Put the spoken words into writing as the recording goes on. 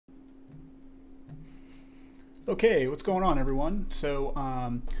Okay, what's going on, everyone?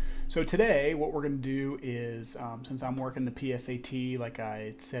 So today, what we're going to do is, since I'm working the PSAT, like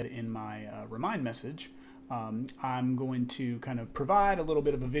I said in my remind message, I'm going to kind of provide a little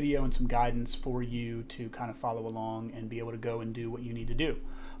bit of a video and some guidance for you to kind of follow along and be able to go and do what you need to do.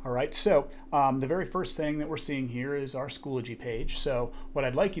 All right, so the very first thing that we're seeing here is our Schoology page. So what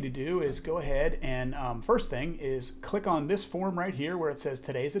I'd like you to do is go ahead and first thing is click on this form right here where it says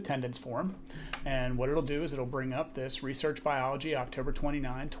today's attendance form. And what it'll do is it'll bring up this Research Biology October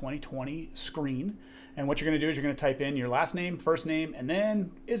 29, 2020 screen. And what you're going to do is you're going to type in your last name, first name, and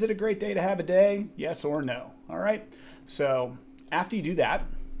then is it a great day to have a day? Yes or no. All right. So after you do that,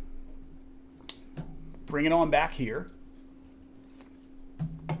 bring it on back here.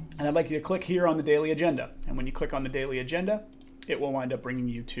 And I'd like you to click here on the daily agenda. And when you click on the daily agenda, it will wind up bringing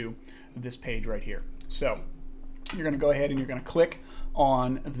you to this page right here. So you're going to go ahead and you're going to click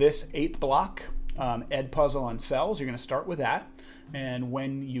on this 8th block, Edpuzzle on cells. You're going to start with that. And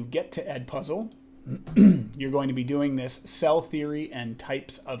when you get to Edpuzzle, you're going to be doing this cell theory and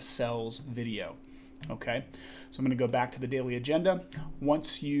types of cells video. Okay, so I'm going to go back to the daily agenda.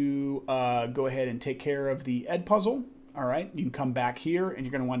 Once you go ahead and take care of the Edpuzzle, all right, you can come back here and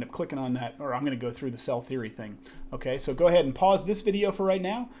you're going to wind up clicking on that, or I'm going to go through the cell theory thing. Okay, so go ahead and pause this video for right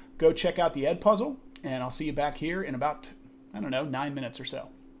now. Go check out the Edpuzzle, and I'll see you back here in about, I don't know, 9 minutes or so.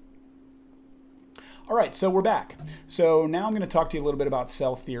 All right, so we're back. So now I'm going to talk to you a little bit about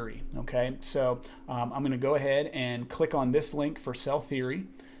cell theory. Okay, so I'm going to go ahead and click on this link for cell theory.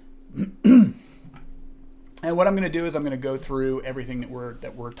 And what I'm going to do is I'm going to go through everything that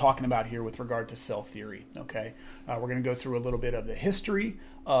we're talking about here with regard to cell theory. Okay, we're going to go through a little bit of the history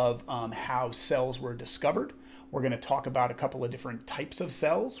of how cells were discovered. We're going to talk about a couple of different types of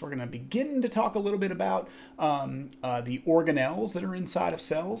cells. We're going to begin to talk a little bit about the organelles that are inside of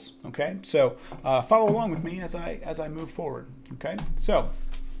cells. Okay, so follow along with me as I move forward. Okay, so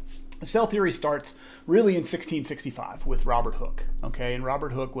cell theory starts really in 1665 with Robert Hooke. Okay, and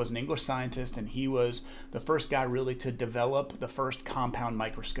Robert Hooke was an English scientist, and he was the first guy really to develop the first compound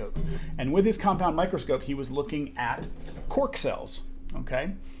microscope. And with his compound microscope, he was looking at cork cells.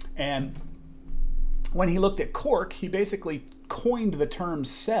 Okay, and when he looked at cork, he basically coined the term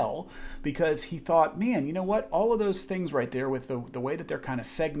cell because he thought, man, you know what? All of those things right there with the way that they're kind of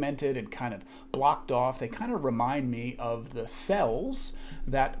segmented and kind of blocked off, they kind of remind me of the cells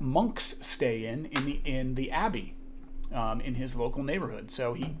that monks stay in the abbey in his local neighborhood.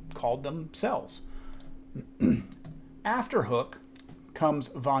 So he called them cells. After Hooke comes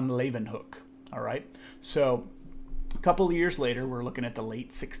von Leeuwenhoek. All right. So a couple of years later, we're looking at the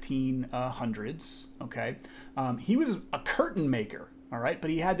late 1600s, okay? He was a curtain maker, all right? But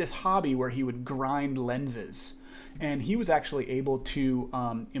he had this hobby where he would grind lenses. And he was actually able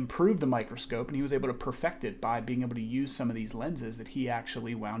to improve the microscope, and he was able to perfect it by being able to use some of these lenses that he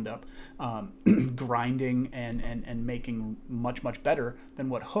actually wound up grinding and making much, much better than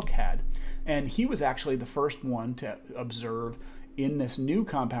what Hooke had. And he was actually the first one to observe in this new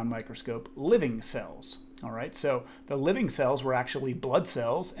compound microscope living cells. All right, so the living cells were actually blood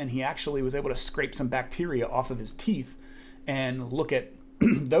cells, and he actually was able to scrape some bacteria off of his teeth and look at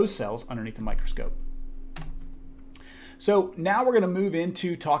those cells underneath the microscope. So now we're going to move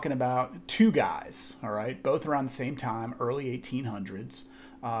into talking about two guys, all right, both around the same time, early 1800s.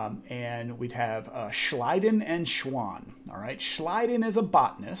 And we'd have Schleiden and Schwann. All right, Schleiden is a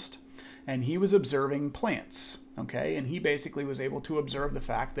botanist, and he was observing plants. Okay, and he basically was able to observe the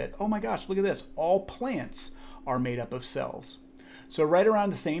fact that, oh my gosh, look at this, all plants are made up of cells. So right around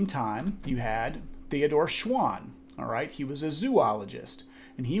the same time, you had Theodor Schwann. All right, he was a zoologist,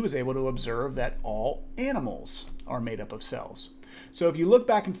 and he was able to observe that all animals are made up of cells. So if you look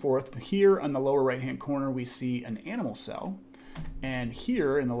back and forth, here on the lower right-hand corner, we see an animal cell, and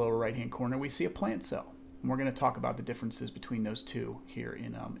here in the lower right-hand corner, we see a plant cell. And we're going to talk about the differences between those two here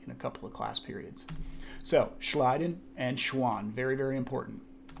in a couple of class periods. So Schleiden and Schwann, very, very important.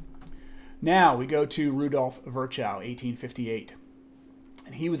 Now we go to Rudolf Virchow, 1858.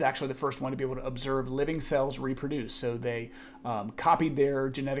 And he was actually the first one to be able to observe living cells reproduce. So they copied their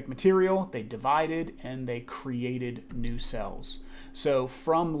genetic material, they divided, and they created new cells. So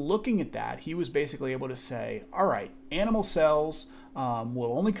from looking at that, he was basically able to say, all right, animal cells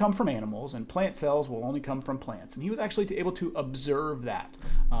will only come from animals, and plant cells will only come from plants. And he was actually able to observe that,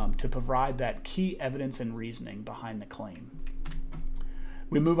 to provide that key evidence and reasoning behind the claim.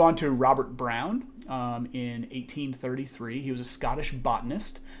 We move on to Robert Brown in 1833. He was a Scottish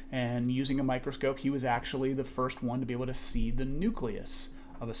botanist, and using a microscope, he was actually the first one to be able to see the nucleus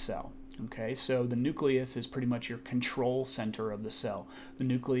of a cell. Okay, so the nucleus is pretty much your control center of the cell. The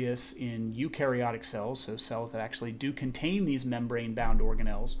nucleus in eukaryotic cells, so cells that actually do contain these membrane-bound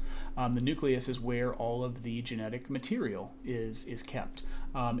organelles, the nucleus is where all of the genetic material is kept.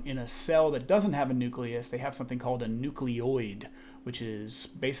 In a cell that doesn't have a nucleus, they have something called a nucleoid, which is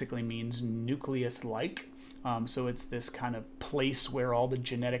basically means nucleus-like. So it's this kind of place where all the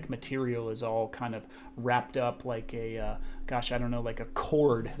genetic material is all kind of wrapped up like a, gosh, I don't know, like a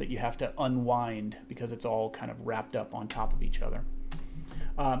cord that you have to unwind because it's all kind of wrapped up on top of each other.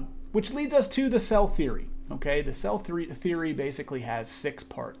 Which leads us to the cell theory. Okay, the cell theory basically has 6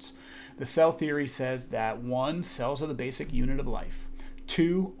 parts. The cell theory says that 1, cells are the basic unit of life.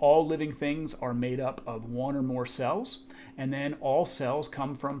 2, all living things are made up of 1 or more cells. And then all cells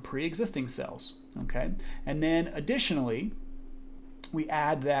come from pre-existing cells. Okay, and then additionally, we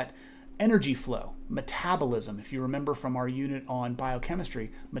add that energy flow, metabolism. If you remember from our unit on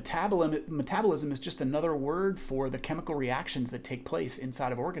biochemistry, metabolism is just another word for the chemical reactions that take place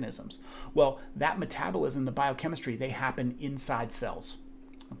inside of organisms. Well, that metabolism, the biochemistry, they happen inside cells.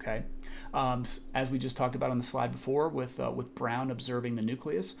 Okay, as we just talked about on the slide before with Brown observing the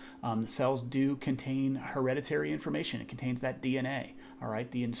nucleus, the cells do contain hereditary information. It contains that DNA, all right,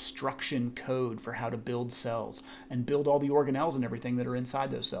 the instruction code for how to build cells and build all the organelles and everything that are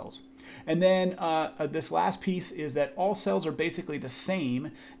inside those cells. And then this last piece is that all cells are basically the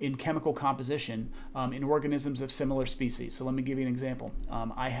same in chemical composition in organisms of similar species. So let me give you an example.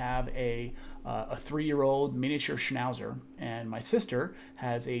 I have a 3-year-old miniature Schnauzer, and my sister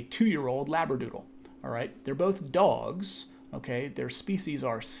has a 2-year-old Labradoodle. All right, they're both dogs. Okay, their species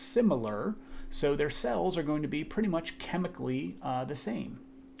are similar, so their cells are going to be pretty much chemically the same.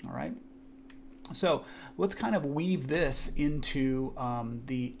 All right. So let's kind of weave this into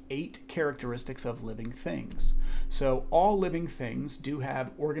the 8 characteristics of living things. So all living things do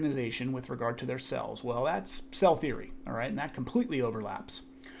have organization with regard to their cells. Well, that's cell theory, all right, and that completely overlaps.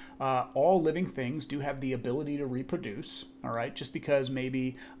 All living things do have the ability to reproduce, all right? Just because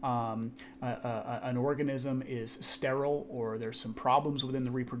maybe an organism is sterile or there's some problems within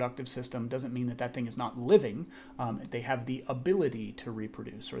the reproductive system doesn't mean that that thing is not living. They have the ability to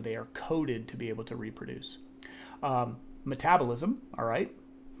reproduce, or they are coded to be able to reproduce. Metabolism, all right?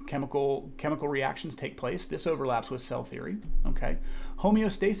 Chemical reactions take place. This overlaps with cell theory, okay?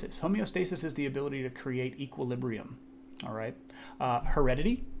 Homeostasis. Homeostasis is the ability to create equilibrium, all right?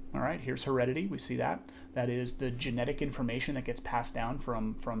 Heredity. All right, here's heredity. We see that. That is the genetic information that gets passed down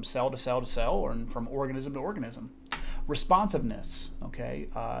from cell to cell to cell, or from organism to organism. Responsiveness, okay,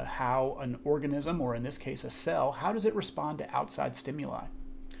 how an organism, or in this case a cell, how does it respond to outside stimuli?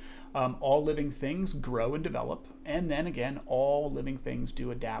 All living things grow and develop, and then again, all living things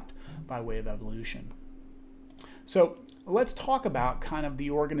do adapt by way of evolution. So let's talk about kind of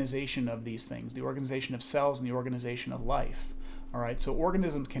the organization of these things, the organization of cells and the organization of life. All right, so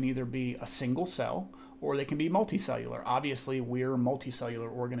organisms can either be a single cell or they can be multicellular. Obviously, we're multicellular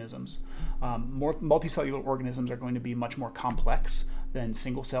organisms. Multicellular organisms are going to be much more complex than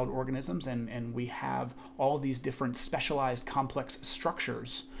single-celled organisms, and we have all of these different specialized complex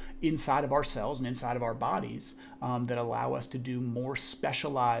structures inside of our cells and inside of our bodies that allow us to do more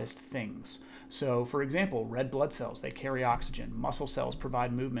specialized things. So, for example, red blood cells, they carry oxygen. Muscle cells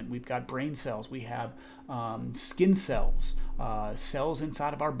provide movement. We've got brain cells. We have skin cells, cells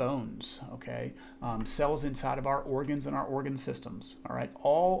inside of our bones, okay? Cells inside of our organs and our organ systems, all right?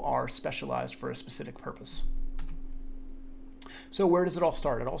 All are specialized for a specific purpose. So where does it all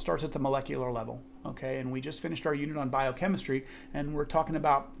start? It all starts at the molecular level, okay? And we just finished our unit on biochemistry, and we're talking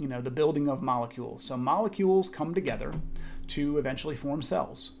about, you know, the building of molecules. So molecules come together to eventually form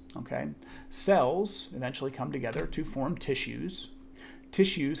cells, okay? Cells eventually come together to form tissues.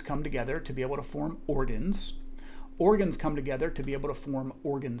 Tissues come together to be able to form organs. Organs come together to be able to form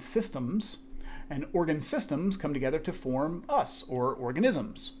organ systems. And organ systems come together to form us, or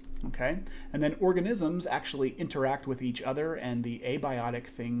organisms. Okay, and then organisms actually interact with each other and the abiotic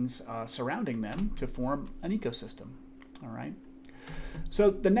things surrounding them to form an ecosystem. All right.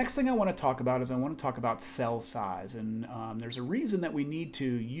 So the next thing I want to talk about is I want to talk about cell size, and there's a reason that we need to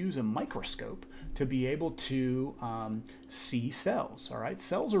use a microscope to be able to see cells. All right,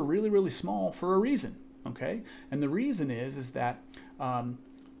 cells are really, really small for a reason. Okay, and the reason is that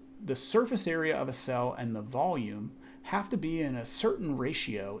the surface area of a cell and the volume have to be in a certain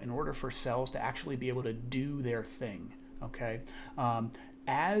ratio in order for cells to actually be able to do their thing, okay?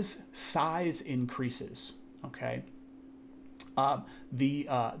 As size increases, okay,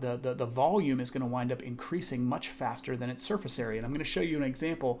 the volume is going to wind up increasing much faster than its surface area. And I'm going to show you an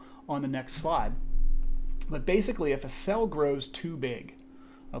example on the next slide. But basically, if a cell grows too big,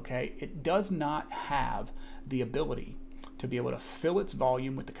 okay, it does not have the ability to be able to fill its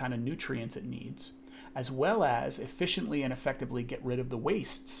volume with the kind of nutrients it needs, as well as efficiently and effectively get rid of the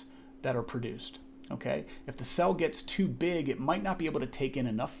wastes that are produced. Okay, if the cell gets too big, it might not be able to take in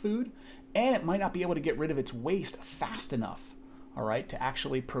enough food, and it might not be able to get rid of its waste fast enough, all right, to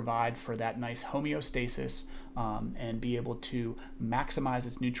actually provide for that nice homeostasis and be able to maximize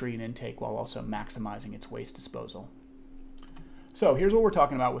its nutrient intake while also maximizing its waste disposal. So here's what we're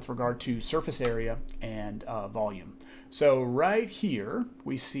talking about with regard to surface area and volume. So right here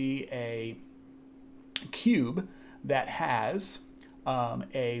we see a cube that has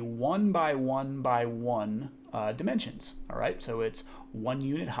a 1 by 1 by 1 dimensions. All right, so it's 1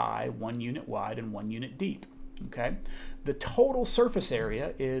 unit high, 1 unit wide, and 1 unit deep. Okay, the total surface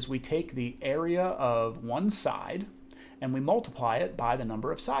area is we take the area of one side and we multiply it by the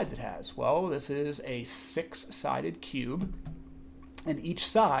number of sides it has. Well, this is a 6-sided cube, and each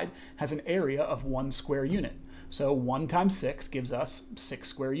side has an area of 1 square unit. So 1 times 6 gives us 6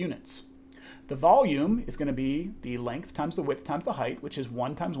 square units. The volume is going to be the length times the width times the height, which is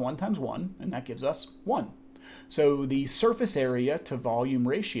 1 times 1 times 1, and that gives us 1. So the surface area to volume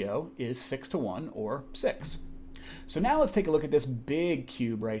ratio is 6 to 1, or 6. So now let's take a look at this big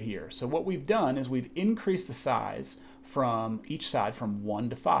cube right here. So what we've done is we've increased the size from each side from 1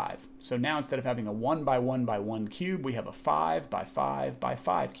 to 5. So now instead of having a 1 by 1 by 1 cube, we have a 5 by 5 by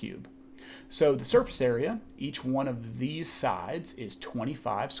 5 cube. So the surface area, each one of these sides is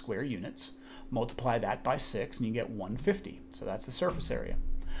 25 square units. Multiply that by 6 and you get 150. So that's the surface area.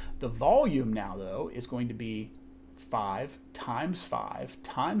 The volume now, though, is going to be 5 times 5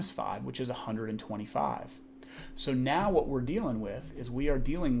 times 5, which is 125. So now what we're dealing with is we are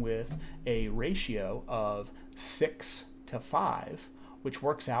dealing with a ratio of 6 to 5, which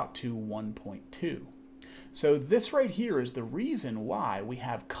works out to 1.2. So this right here is the reason why we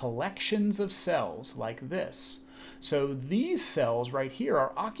have collections of cells like this. So these cells right here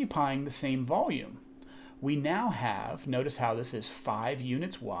are occupying the same volume. We now have, notice how this is 5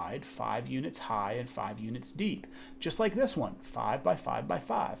 units wide, 5 units high, and 5 units deep. Just like this one, 5 by 5 by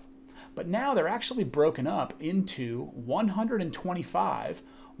 5. But now they're actually broken up into 125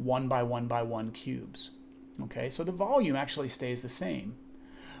 1 by 1 by 1 cubes. Okay, so the volume actually stays the same.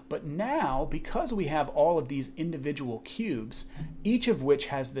 But now, because we have all of these individual cubes, each of which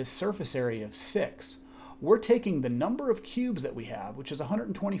has this surface area of 6, we're taking the number of cubes that we have, which is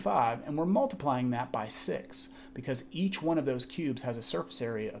 125, and we're multiplying that by 6, because each one of those cubes has a surface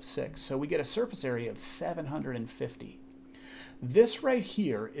area of 6. So we get a surface area of 750. This right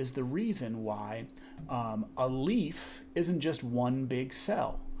here is the reason why a leaf isn't just one big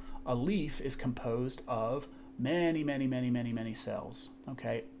cell. A leaf is composed of many cells,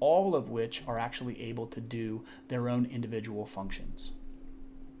 okay, all of which are actually able to do their own individual functions.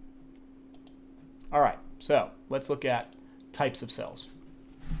 All right, so let's look at types of cells.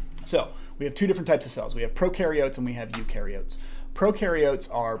 So we have 2 different types of cells. We have prokaryotes and we have eukaryotes.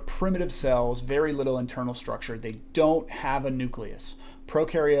 Prokaryotes are primitive cells, very little internal structure. They don't have a nucleus.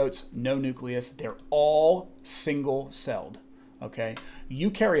 Prokaryotes, no nucleus. They're all single-celled, okay?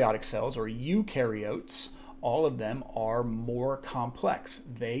 Eukaryotic cells, or eukaryotes, all of them are more complex.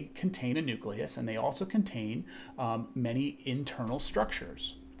 They contain a nucleus, and they also contain many internal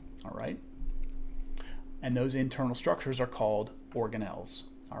structures, all right? And those internal structures are called organelles.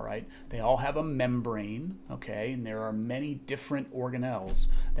 All right, they all have a membrane, okay, and there are many different organelles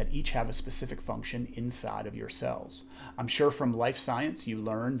that each have a specific function inside of your cells. I'm sure from life science you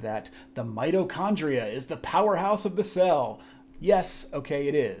learned that the mitochondria is the powerhouse of the cell. Yes, okay,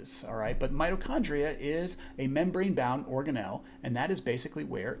 it is, all right, but mitochondria is a membrane-bound organelle, and that is basically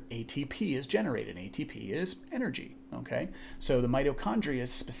where ATP is generated. ATP is energy, okay? So the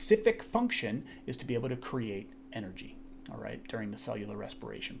mitochondria's specific function is to be able to create energy, all right, during the cellular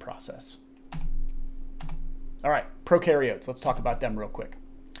respiration process. All right, prokaryotes, let's talk about them real quick.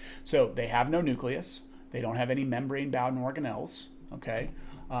 So they have no nucleus, they don't have any membrane-bound organelles, okay?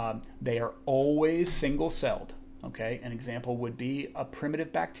 They are always single-celled. Okay, an example would be a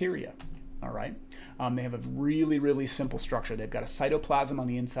primitive bacteria, all right? They have a really simple structure. They've got a cytoplasm on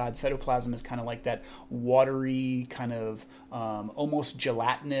the inside. Cytoplasm is kind of like that watery, kind of almost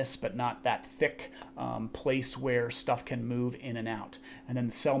gelatinous, but not that thick place where stuff can move in and out. And then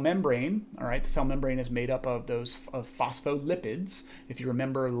the cell membrane, all right, the cell membrane is made up of those phospholipids. If you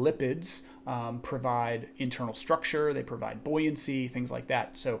remember, lipids provide internal structure, they provide buoyancy, things like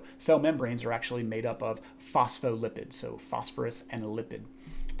that. So cell membranes are actually made up of phospholipids, so phosphorus and a lipid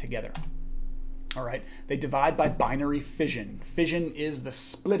together. All right, they divide by binary fission. Fission is the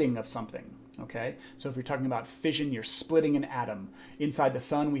splitting of something, Okay, so if you're talking about fission, you're splitting an atom. Inside the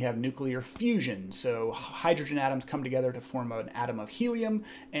sun, we have nuclear fusion. So hydrogen atoms come together to form an atom of helium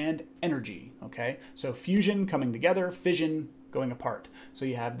and energy. Okay, so fusion coming together, fission going apart. So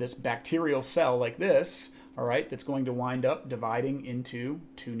you have this bacterial cell like this, all right, that's going to wind up dividing into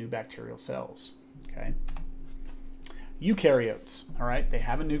 2 new bacterial cells. Okay. Eukaryotes, all right, they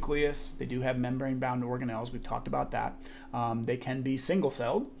have a nucleus, they do have membrane-bound organelles, we've talked about that. They can be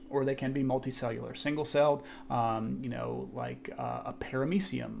single-celled or they can be multicellular. Single-celled, you know, like a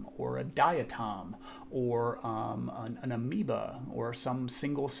paramecium or a diatom or an amoeba or some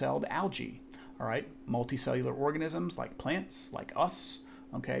single-celled algae, all right. Multicellular organisms like plants, like us,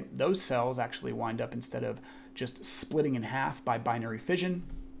 okay, those cells actually wind up, instead of just splitting in half by binary fission,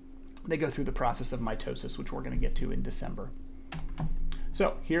 they go through the process of mitosis, which we're going to get to in December.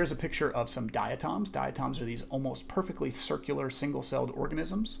 So here's a picture of some diatoms. Diatoms are these almost perfectly circular single-celled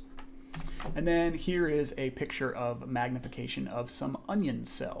organisms. And then here is a picture of magnification of some onion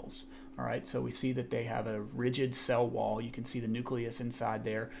cells. All right, so we see that they have a rigid cell wall. You can see the nucleus inside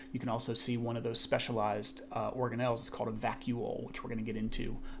there. You can also see one of those specialized organelles. It's called a vacuole, which we're going to get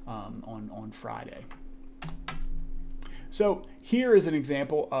into on Friday. So here is an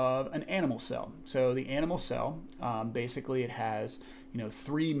example of an animal cell. So the animal cell, basically it has, you know,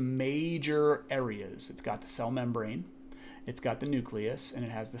 3 major areas. It's got the cell membrane, it's got the nucleus, and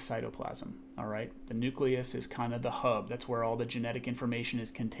it has the cytoplasm. All right, the nucleus is kind of the hub. That's where all the genetic information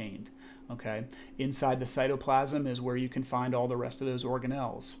is contained. Okay, inside the cytoplasm is where you can find all the rest of those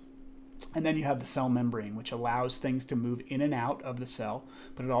organelles. And then you have the cell membrane, which allows things to move in and out of the cell,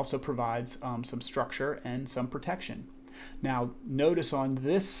 but it also provides some structure and some protection. Now, notice on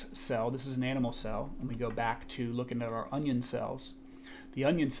this cell, this is an animal cell, and we go back to looking at our onion cells. The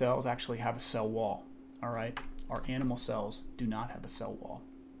onion cells actually have a cell wall, all right? Our animal cells do not have a cell wall,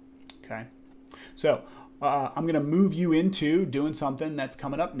 okay? So I'm going to move you into doing something that's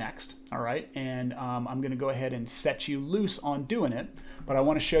coming up next, all right? And I'm going to go ahead and set you loose on doing it, but I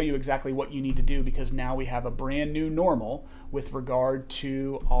want to show you exactly what you need to do, because now we have a brand new normal with regard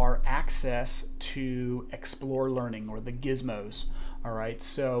to our access to Explore Learning, or the gizmos, all right?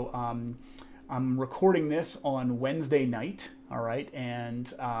 So I'm recording this on Wednesday night, all right?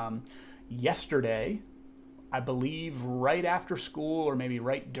 And yesterday, I believe right after school, or maybe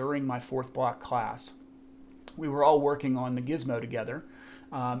right during my 4th block class, we were all working on the gizmo together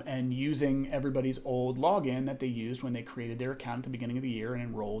and using everybody's old login that they used when they created their account at the beginning of the year and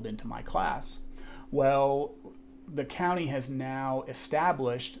enrolled into my class. Well, the county has now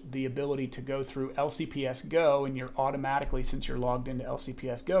established the ability to go through LCPS Go, and you're automatically, since you're logged into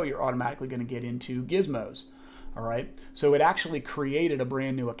LCPS Go, you're automatically going to get into gizmos. All right, so it actually created a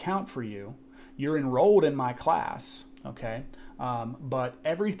brand new account for you. You're enrolled in my class, okay? But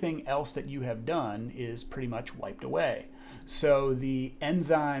everything else that you have done is pretty much wiped away. So the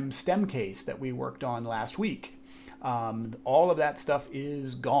enzyme stem case that we worked on last week, all of that stuff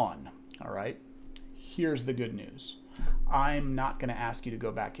is gone, all right? Here's the good news. I'm not going to ask you to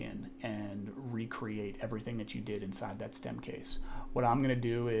go back in and recreate everything that you did inside that stem case. What I'm going to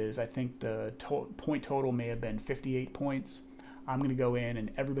do is, I think the point total may have been 58 points. I'm going to go in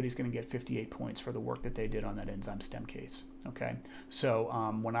and everybody's going to get 58 points for the work that they did on that enzyme stem case. Okay, so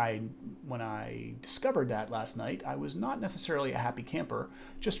when I discovered that last night, I was not necessarily a happy camper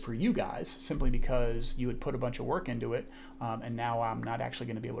just for you guys, simply because you had put a bunch of work into it, and now I'm not actually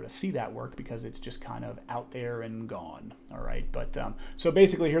going to be able to see that work because it's just kind of out there and gone. All right, but so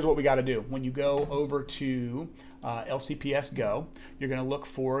basically, here's what we got to do. When you go over to LCPS Go, you're going to look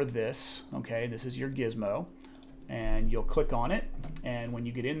for this. Okay, this is your gizmo. And you'll click on it, and when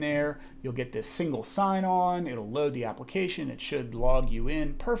you get in there, you'll get this single sign-on. It'll load the application. It should log you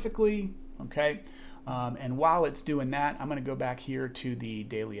in perfectly, okay? And while it's doing that, I'm going to go back here to the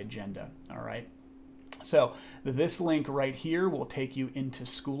daily agenda, all right? So this link right here will take you into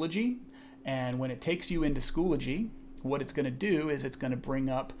Schoology, and when it takes you into Schoology, what it's going to do is it's going to bring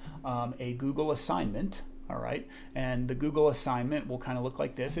up a Google assignment. All right, and the Google assignment will kind of look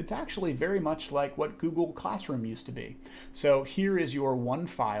like this. It's actually very much like what Google Classroom used to be. So here is your one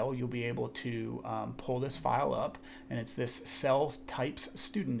file. You'll be able to pull this file up, and it's this Cell Types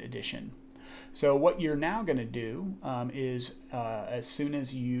Student Edition. So what you're now going to do is as soon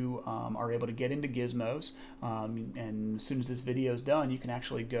as you are able to get into Gizmos, and as soon as this video is done, you can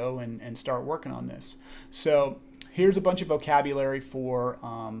actually go and start working on this. So here's a bunch of vocabulary for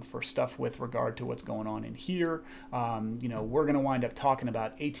stuff with regard to what's going on in here. You know, we're going to wind up talking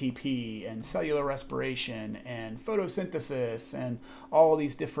about ATP and cellular respiration and photosynthesis and all of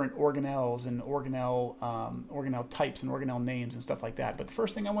these different organelles and organelle types and organelle names and stuff like that. But the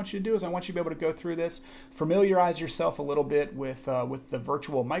first thing I want you to do is I want you to be able to go through this, familiarize yourself a little bit with the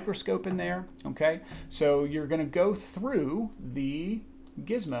virtual microscope in there. Okay, so you're going to go through the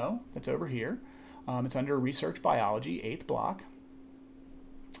gizmo that's over here. It's under Research Biology, 8th block.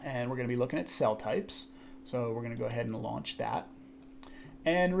 And we're going to be looking at cell types. So we're going to go ahead and launch that.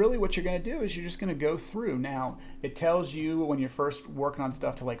 And really what you're going to do is you're just going to go through. Now, it tells you when you're first working on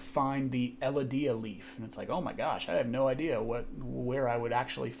stuff to like find the Elodea leaf. And it's like, oh my gosh, I have no idea where I would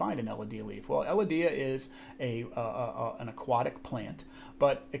actually find an Elodea leaf. Well, Elodea is an aquatic plant,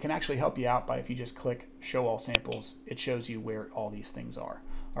 but it can actually help you out by if you just click Show All Samples, it shows you where all these things are.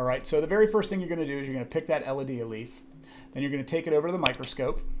 All right, so the very first thing you're going to do is you're going to pick that Elodea leaf. Then you're going to take it over to the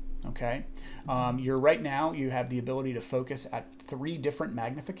microscope. Okay, right now you have the ability to focus at 3 different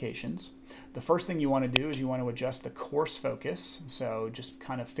magnifications. The first thing you want to do is you want to adjust the coarse focus. So just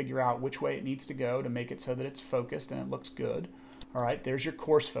kind of figure out which way it needs to go to make it so that it's focused and it looks good. All right, there's your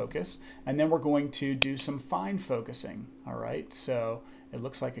coarse focus. And then we're going to do some fine focusing. All right, so it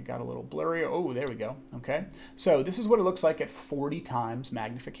looks like it got a little blurry. Oh, there we go. Okay, so this is what it looks like at 40 times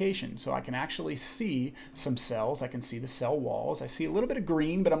magnification. So I can actually see some cells. I can see the cell walls. I see a little bit of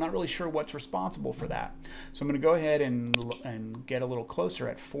green, but I'm not really sure what's responsible for that. So I'm going to go ahead and get a little closer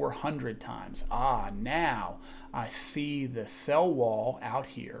at 400 times. Now I see the cell wall out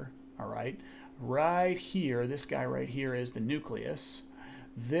here. All right, right here, this guy right here is the nucleus.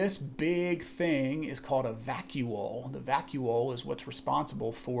 This big thing is called a vacuole. The vacuole is what's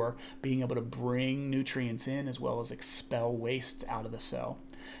responsible for being able to bring nutrients in as well as expel wastes out of the cell.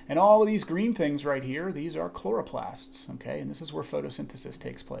 And all of these green things right here, these are chloroplasts, okay? And this is where photosynthesis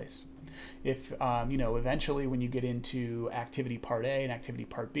takes place. If, you know, eventually when you get into activity part A and activity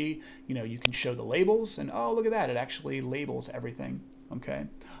part B, you know, you can show the labels and, oh, look at that, it actually labels everything, okay?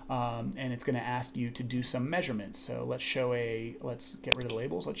 And it's going to ask you to do some measurements. So let's get rid of the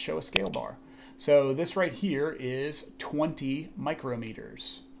labels. Let's show a scale bar. So this right here is 20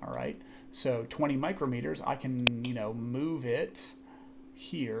 micrometers. All right. So 20 micrometers, I can, you know, move it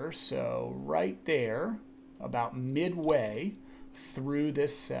here. So right there, about midway through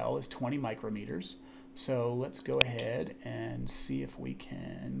this cell is 20 micrometers. So let's go ahead and see if we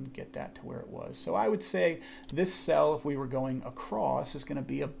can get that to where it was. So I would say this cell, if we were going across, is going to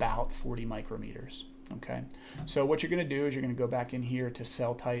be about 40 micrometers. Okay, so what you're going to do is you're going to go back in here to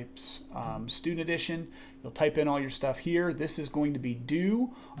Cell Types Student Edition. You'll type in all your stuff here. This is going to be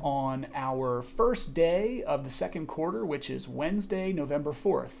due on our first day of the second quarter, which is Wednesday, November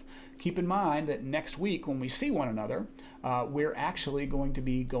 4th. Keep in mind that next week when we see one another, we're actually going to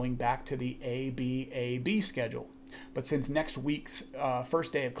be going back to the ABAB schedule. But since next week's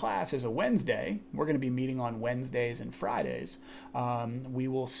first day of class is a Wednesday, we're going to be meeting on Wednesdays and Fridays. We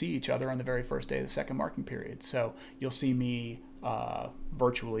will see each other on the very first day of the second marking period. So you'll see me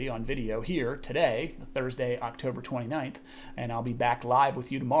virtually on video here today, Thursday, October 29th, and I'll be back live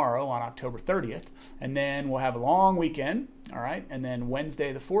with you tomorrow on October 30th. And then we'll have a long weekend, all right? And then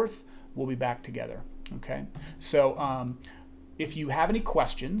Wednesday the 4th, we'll be back together, okay? So if you have any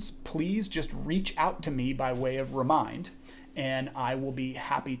questions, please just reach out to me by way of remind, and I will be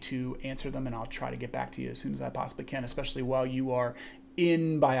happy to answer them, and I'll try to get back to you as soon as I possibly can, especially while you are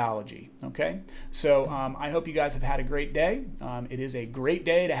in biology, okay? So I hope you guys have had a great day. It is a great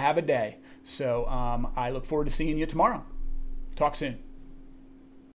day to have a day. So I look forward to seeing you tomorrow. Talk soon.